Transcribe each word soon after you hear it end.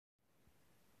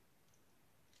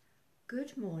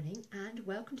Good morning and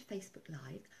welcome to Facebook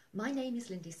Live. My name is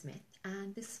Lindy Smith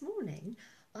and this morning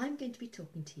I'm going to be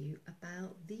talking to you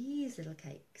about these little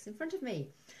cakes in front of me.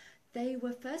 They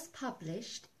were first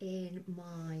published in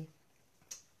my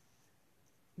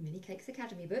Mini Cakes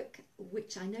Academy book,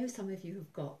 which I know some of you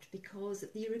have got because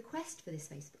the request for this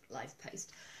Facebook Live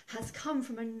post has come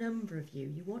from a number of you.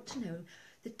 You want to know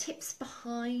the tips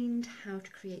behind how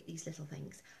to create these little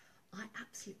things. I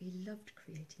absolutely loved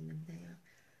creating them. They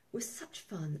were such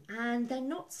fun, and they're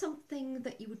not something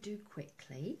that you would do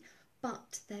quickly,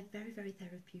 but they're very, very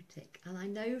therapeutic. And I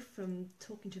know from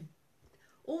talking to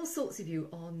all sorts of you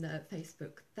on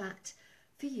Facebook that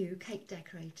for you, cake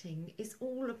decorating is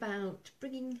all about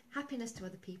bringing happiness to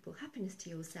other people, happiness to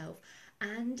yourself,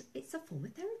 and it's a form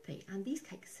of therapy. And these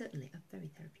cakes certainly are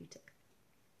very therapeutic.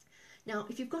 Now,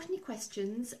 if you've got any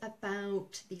questions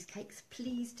about these cakes,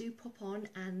 please do pop on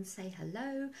and say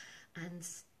hello and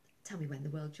tell me where in the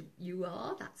world you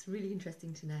are. That's really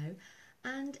interesting to know.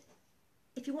 And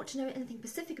if you want to know anything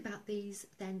specific about these,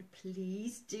 then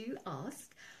please do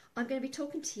ask. I'm going to be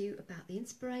talking to you about the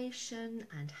inspiration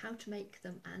and how to make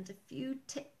them and a few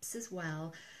tips as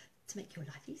well to make your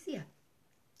life easier.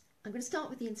 I'm going to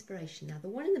start with the inspiration. Now, the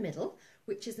one in the middle,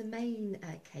 which is the main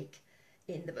cake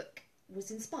in the book, was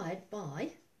inspired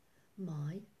by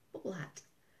my bubble hat.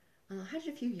 I had it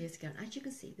a few years ago, and as you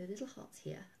can see, the little hearts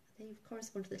here, they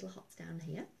correspond to the little hearts down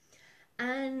here,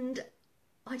 and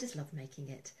I just love making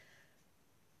it.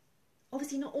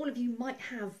 Obviously, not all of you might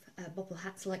have bubble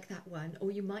hats like that one,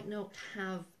 or you might not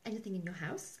have anything in your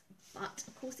house, but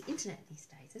of course the internet these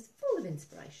days is full of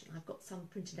inspiration. I've got some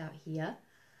printed out here.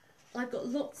 I've got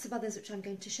lots of others which I'm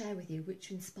going to share with you,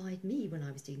 which inspired me when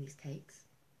I was doing these cakes.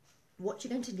 What you're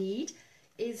going to need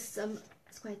is some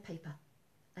squared paper.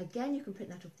 Again, you can print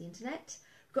that off the internet.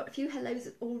 We've got a few hellos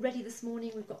already this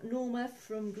morning. We've got Norma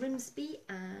from Grimsby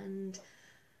and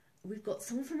we've got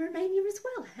someone from Romania as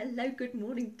well. Hello, good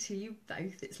morning to you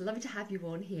both. It's lovely to have you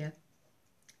on here.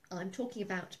 I'm talking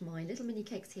about my little mini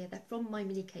cakes here. They're from my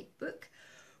mini cake book,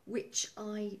 which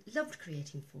I loved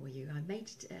creating for you. I made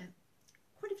it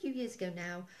quite a few years ago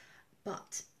now,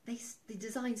 but the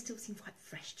designs still seem quite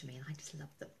fresh to me and I just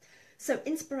love them. So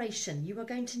inspiration, you are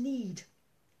going to need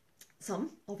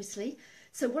some, obviously.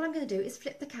 So what I'm going to do is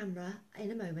flip the camera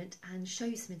in a moment and show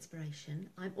you some inspiration.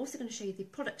 I'm also going to show you the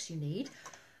products you need.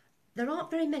 There aren't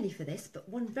very many for this, but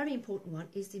one very important one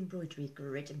is the embroidery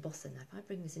grid embosser. Now, if I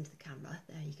bring this into the camera,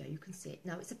 there you go, you can see it.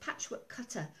 Now, it's a patchwork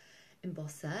cutter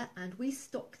embosser, and we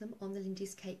stock them on the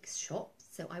Lindy's Cakes shop.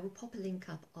 So I will pop a link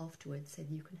up afterwards so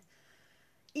that you can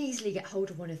easily get hold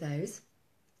of one of those.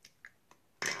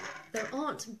 There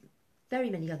aren't very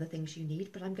many other things you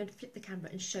need, but I'm going to flip the camera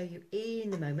and show you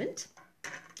in a moment.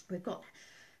 We've got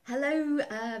hello,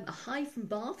 a hi from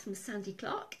Bath from Sandy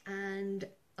Clark, and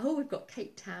oh, we've got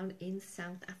Cape Town in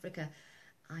South Africa.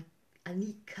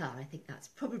 Anika, I think that's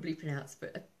probably pronounced,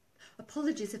 but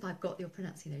apologies if I've got your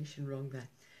pronunciation wrong there.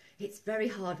 It's very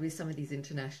hard with some of these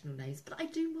international names, but I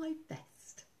do my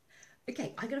best.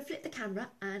 Okay, I'm going to flip the camera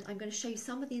and I'm going to show you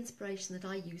some of the inspiration that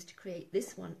I used to create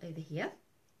this one over here.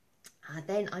 And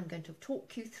then I'm going to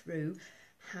talk you through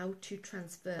how to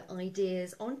transfer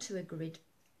ideas onto a grid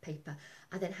paper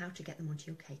and then how to get them onto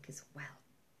your cake as well.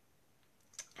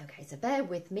 Okay, so bear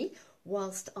with me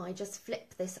whilst I just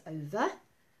flip this over.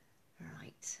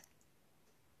 Right.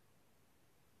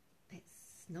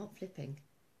 It's not flipping.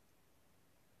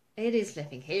 It is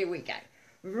flipping. Here we go.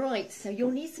 Right, so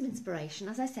you'll need some inspiration.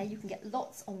 As I say, you can get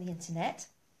lots on the internet.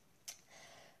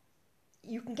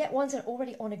 You can get ones that are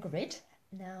already on a grid.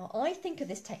 Now, I think of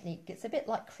this technique, it's a bit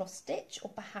like cross stitch or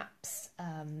perhaps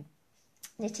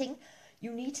knitting.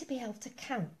 You need to be able to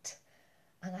count,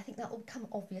 and I think that will become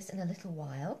obvious in a little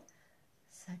while.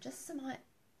 So just some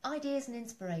ideas and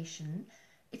inspiration.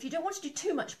 If you don't want to do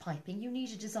too much piping, you need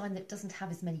a design that doesn't have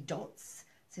as many dots.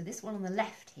 So this one on the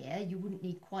left here, you wouldn't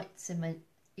need quite so many,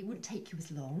 it wouldn't take you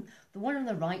as long. The one on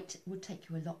the right would take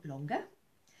you a lot longer.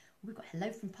 We've got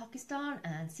hello from Pakistan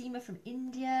and Seema from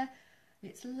India.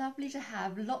 It's lovely to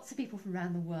have lots of people from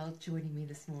around the world joining me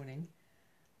this morning.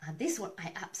 And this one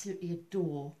I absolutely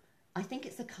adore. I think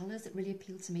it's the colours that really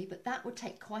appeal to me, but that would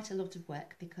take quite a lot of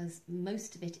work because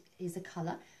most of it is a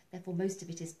colour, therefore most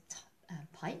of it is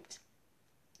piped.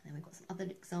 And then we've got some other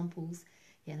examples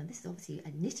here. Now this is obviously a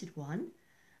knitted one,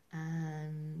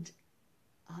 and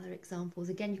other examples.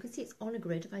 Again, you can see it's on a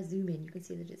grid. If I zoom in, you can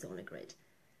see that it's on a grid.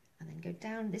 And then go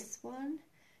down this one.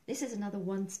 This is another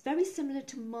one, it's very similar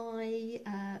to my,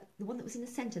 the one that was in the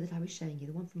centre that I was showing you,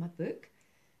 the one from my book.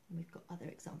 And we've got other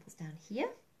examples down here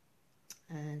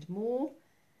and more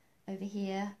over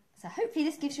here. So hopefully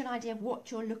this gives you an idea of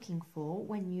what you're looking for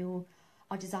when you're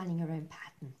are designing your own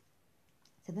pattern.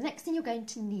 So the next thing you're going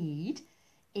to need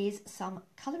is some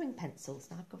colouring pencils.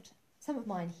 Now I've got some of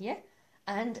mine here,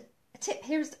 and a tip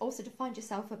here is also to find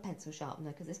yourself a pencil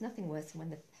sharpener, because there's nothing worse than when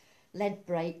the lead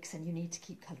breaks and you need to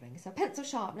keep colouring. So a pencil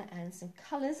sharpener and some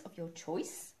colours of your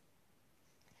choice.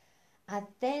 And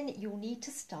then you'll need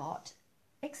to start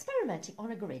experimenting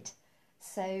on a grid.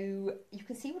 So you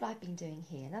can see what I've been doing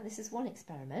here. Now this is one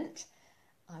experiment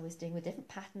I was doing with different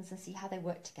patterns and see how they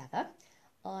work together.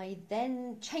 I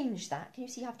then changed that. Can you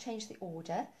see how I've changed the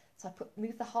order? So I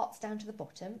moved the hearts down to the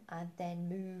bottom and then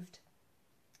moved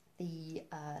the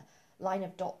line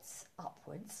of dots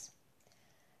upwards.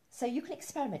 So you can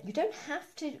experiment. You don't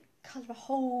have to colour a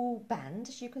whole band.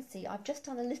 As you can see, I've just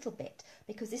done a little bit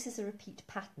because this is a repeat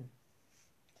pattern.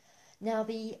 Now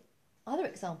the other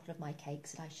example of my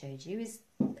cakes that I showed you is,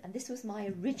 and this was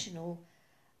my original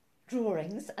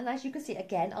drawings, and as you can see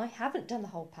again, I haven't done the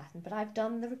whole pattern, but I've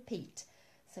done the repeat.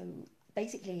 So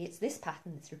basically it's this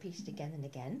pattern that's repeated again and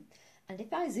again. And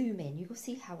if I zoom in, you will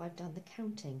see how I've done the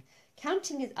counting.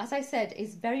 Counting, is, as I said,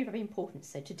 is very, very important.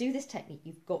 So to do this technique,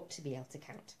 you've got to be able to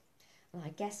count. And I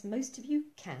guess most of you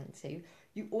can too.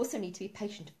 You also need to be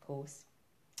patient, of course,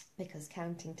 because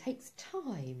counting takes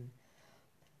time.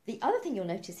 The other thing you'll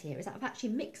notice here is that I've actually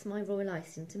mixed my royal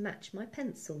icing to match my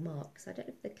pencil marks. I don't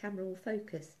know if the camera will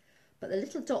focus, but the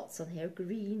little dots on here are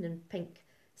green and pink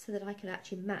so that I can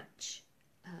actually match.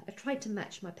 I tried to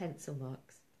match my pencil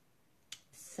marks.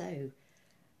 So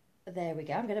there we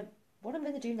go. What I'm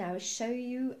going to do now is show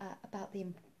you about the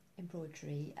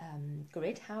embroidery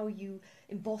grid, how you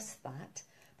emboss that.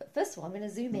 But first of all, I'm going to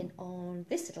zoom in on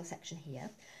this little section here.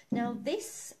 Now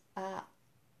this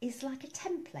is like a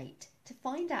template to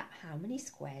find out how many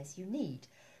squares you need,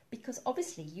 because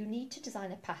obviously you need to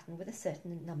design a pattern with a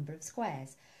certain number of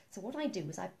squares. So what I do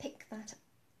is I pick that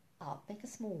up, make a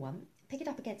small one, pick it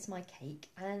up against my cake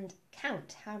and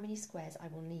count how many squares I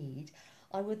will need.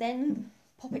 I will then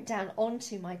pop it down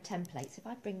onto my template. So if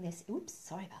I bring this, oops,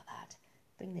 sorry about that,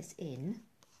 bring this in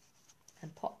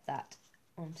and pop that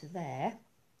onto there,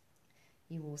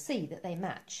 you will see that they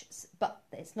match, but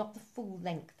it's not the full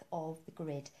length of the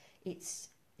grid, it's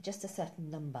just a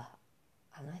certain number.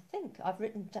 And I think I've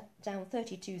written down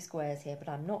 32 squares here, but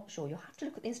I'm not sure. You'll have to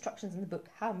look at the instructions in the book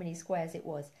how many squares it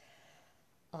was.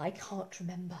 I can't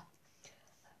remember,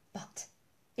 but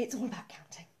it's all about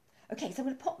counting. Okay, so I'm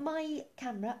going to pop my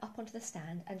camera up onto the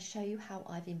stand and show you how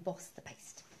I've embossed the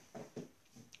paste.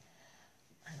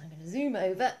 And I'm going to zoom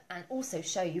over and also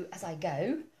show you as I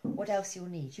go what else you'll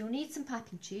need. You'll need some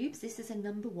piping tubes. This is a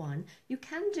number 1. You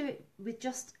can do it with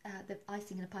just the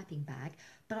icing in a piping bag,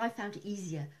 but I found it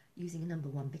easier using a number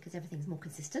 1 because everything's more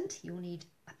consistent. You'll need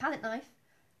a palette knife,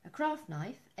 a craft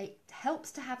knife. It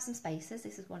helps to have some spacers.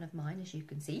 This is one of mine, as you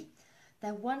can see.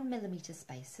 They're 1mm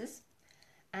spacers,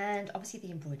 and obviously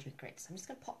the embroidery grid. So I'm just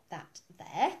going to pop that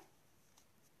there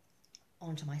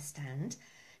onto my stand.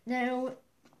 Now,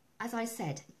 as I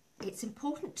said, it's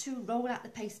important to roll out the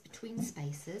paste between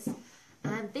spacers,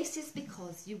 and this is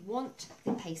because you want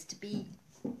the paste to be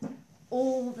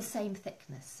all the same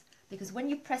thickness, because when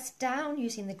you press down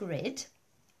using the grid,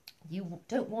 you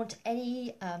don't want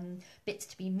any bits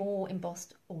to be more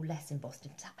embossed or less embossed,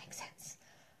 if that makes sense.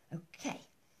 Okay,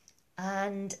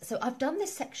 and so I've done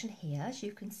this section here, as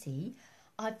you can see.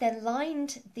 I've then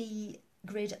lined the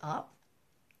grid up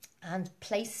and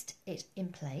placed it in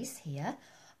place here.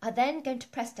 I'm then going to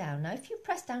press down. Now, if you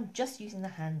press down just using the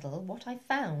handle, what I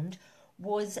found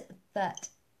was that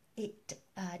it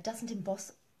doesn't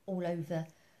emboss all over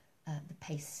the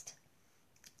paste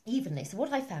evenly. So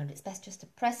what I found, it's best just to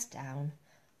press down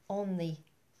on the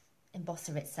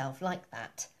embosser itself like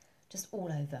that, just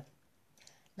all over.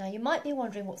 Now, you might be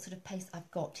wondering what sort of paste I've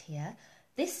got here.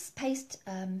 This paste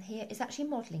here is actually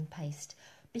modelling paste,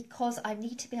 because I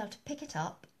need to be able to pick it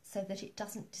up so that it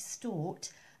doesn't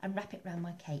distort and wrap it around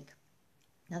my cake.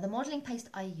 Now, the modelling paste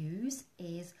I use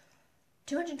is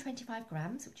 225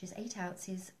 grams, which is 8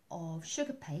 ounces of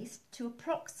sugar paste, to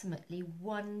approximately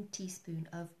 1 teaspoon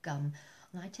of gum.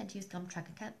 And I tend to use gum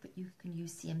tragacanth, but you can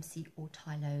use CMC or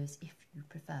Tylose if you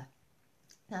prefer.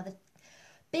 Now, the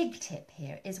big tip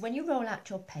here is when you roll out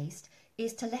your paste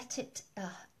is to let it,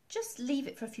 just leave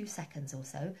it for a few seconds or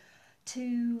so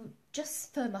to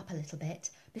just firm up a little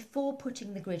bit before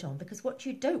putting the grid on, because what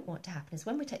you don't want to happen is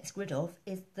when we take this grid off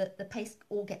is that the paste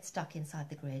all gets stuck inside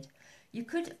the grid. You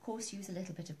could, of course, use a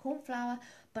little bit of corn flour,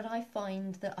 but I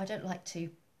find that I don't like to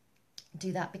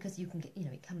do that because you can get,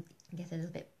 it can get a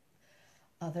little bit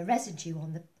of a residue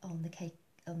on the cake,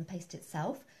 on the paste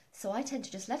itself. So I tend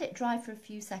to just let it dry for a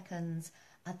few seconds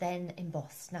and then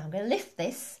emboss. Now I'm going to lift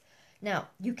this Now,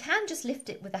 you can just lift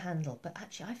it with a handle, but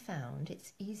actually I found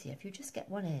it's easier if you just get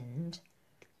one end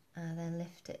and then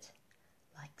lift it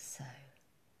like so.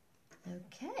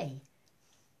 Okay.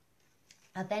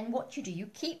 And then what you do, you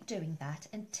keep doing that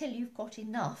until you've got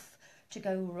enough to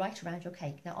go right around your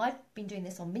cake. Now, I've been doing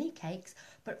this on mini cakes,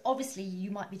 but obviously you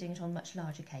might be doing it on much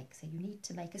larger cakes. So you need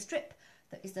to make a strip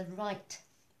that is the right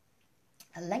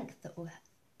length that will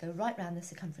go right around the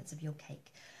circumference of your cake.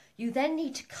 You then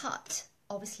need to cut,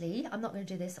 obviously, I'm not going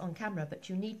to do this on camera, but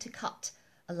you need to cut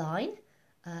a line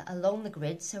along the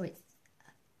grid so it's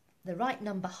the right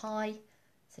number high.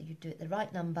 So you do it the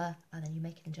right number and then you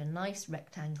make it into a nice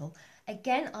rectangle.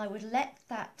 Again, I would let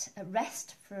that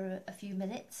rest for a few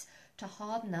minutes to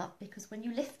harden up, because when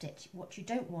you lift it, what you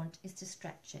don't want is to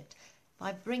stretch it. If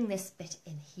I bring this bit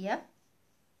in here,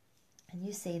 and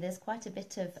you see there's quite a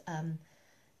bit of,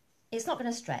 it's not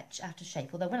going to stretch out of shape,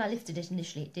 although when I lifted it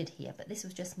initially it did here, but this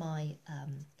was just my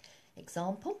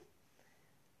example.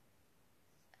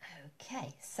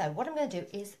 Okay, so what I'm going to do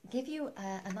is give you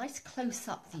a nice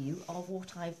close-up view of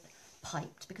what I've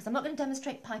piped, because I'm not going to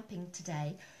demonstrate piping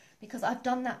today, because I've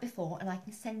done that before, and I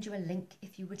can send you a link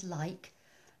if you would like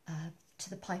to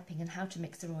the piping and how to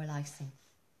mix the royal icing.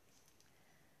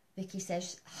 Vicky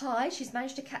says, hi, she's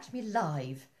managed to catch me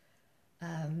live,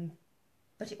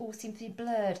 but it all seems to be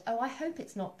blurred. Oh, I hope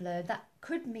it's not blurred. That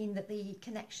could mean that the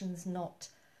connection's not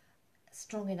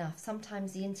strong enough.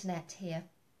 Sometimes the internet here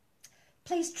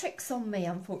plays tricks on me,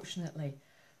 unfortunately,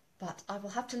 but I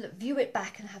will have to view it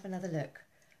back and have another look.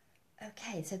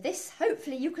 Okay, so this,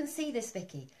 hopefully you can see this,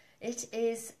 Vicky. It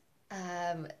is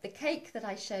the cake that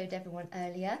I showed everyone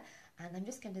earlier, and I'm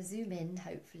just going to zoom in,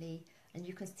 hopefully, and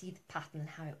you can see the pattern and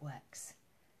how it works.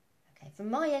 Okay,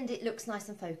 from my end it looks nice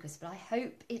and focused, but I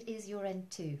hope it is your end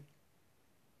too.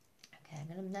 Okay, I'm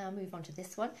going to now move on to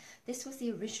this one. This was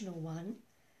the original one.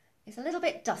 It's a little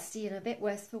bit dusty and a bit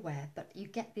worse for wear, but you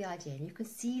get the idea, and you can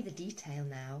see the detail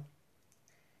now.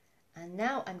 And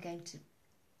now I'm going to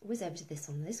whiz over to this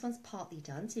one. This one's partly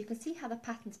done, so you can see how the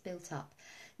pattern's built up.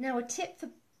 Now, a tip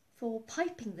for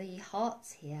piping the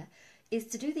hearts here is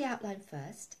to do the outline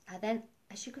first, and then,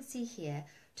 as you can see here,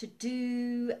 to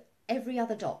do every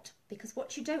other dot, because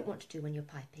what you don't want to do when you're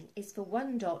piping is for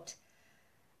one dot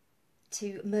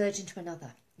to merge into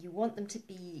another. You want them to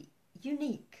be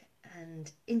unique and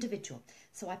individual.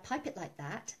 So I pipe it like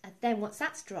that, and then once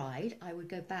that's dried, I would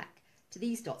go back to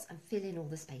these dots and fill in all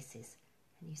the spaces.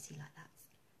 And you see like that.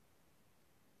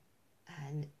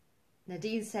 And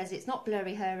Nadine says it's not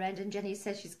blurry her end, and Jenny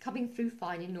says she's coming through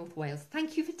fine in North Wales.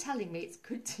 Thank you for telling me, it's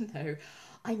good to know.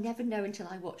 I never know until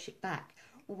I watch it back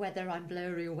whether I'm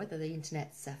blurry or whether the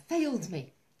internet's failed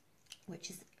me, which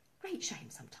is a great shame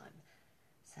sometimes.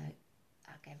 So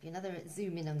I'll give you another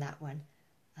zoom in on that one,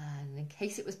 and in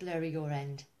case it was blurry your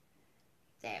end.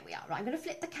 There we are. Right, I'm going to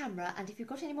flip the camera, and if you've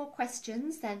got any more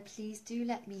questions, then please do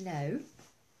let me know,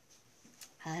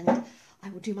 and I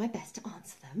will do my best to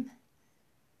answer them.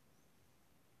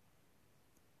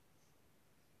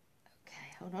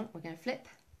 Okay, hold on, we're going to flip.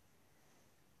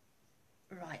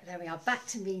 Right, there we are, back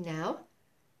to me now.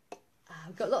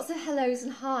 I've got lots of hellos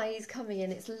and highs coming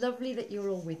in. It's lovely that you're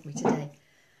all with me today.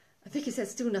 Vicky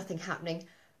says still nothing happening.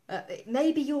 It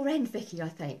may be your end, Vicky, I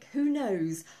think. Who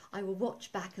knows? I will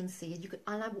watch back and see.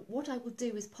 What I will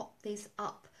do is pop this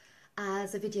up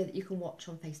as a video that you can watch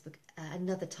on Facebook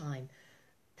another time.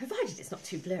 Provided it's not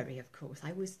too blurry, of course.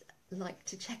 I always like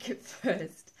to check it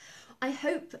first. I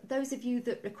hope those of you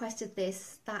that requested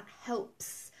this, that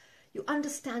helps you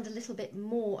understand a little bit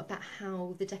more about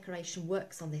how the decoration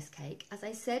works on this cake. As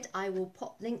I said, I will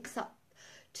pop links up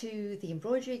to the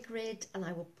embroidery grid, and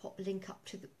I will pop a link up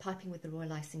to the piping with the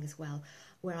royal icing as well,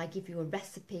 where I give you a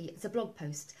recipe. It's a blog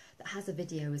post that has a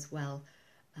video as well,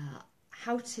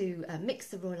 how to mix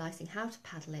the royal icing, how to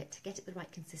paddle it to get it the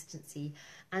right consistency,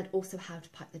 and also how to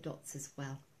pipe the dots as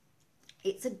well.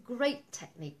 It's a great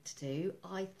technique to do.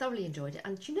 I thoroughly enjoyed it,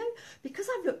 and you know, because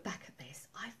I've looked back at this,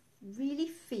 I really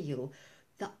feel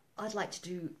that I'd like to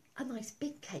do a nice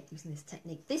big cake using this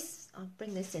technique. I'll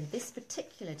bring this in, this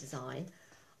particular design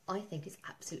I think is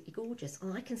absolutely gorgeous,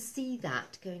 and I can see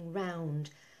that going round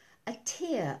a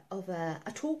tier of a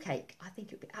tall cake. I think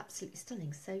it would be absolutely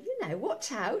stunning. So, you know,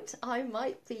 watch out. I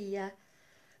might be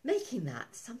making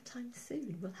that sometime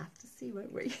soon. We'll have to see,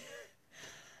 won't we?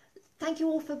 Thank you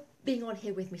all for being on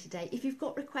here with me today. If you've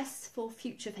got requests for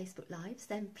future Facebook Lives,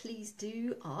 then please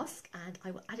do ask, and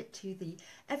I will add it to the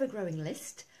ever-growing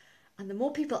list. And the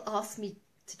more people ask me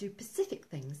to do specific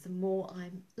things, the more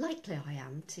likely I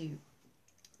am to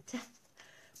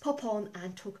pop on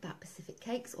and talk about Pacific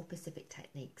cakes or Pacific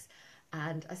techniques.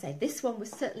 And I say this one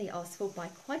was certainly asked for by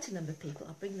quite a number of people.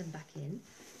 I'll bring them back in.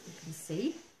 You can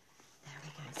see. There we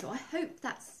go. So I hope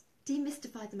that's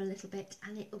demystified them a little bit,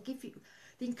 and it will give you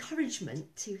the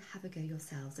encouragement to have a go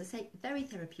yourselves. I say very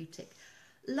therapeutic.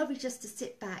 Lovely just to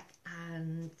sit back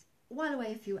and while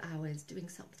away a few hours doing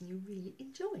something you really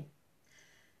enjoy.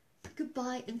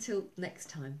 Goodbye until next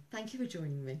time. Thank you for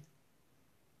joining me.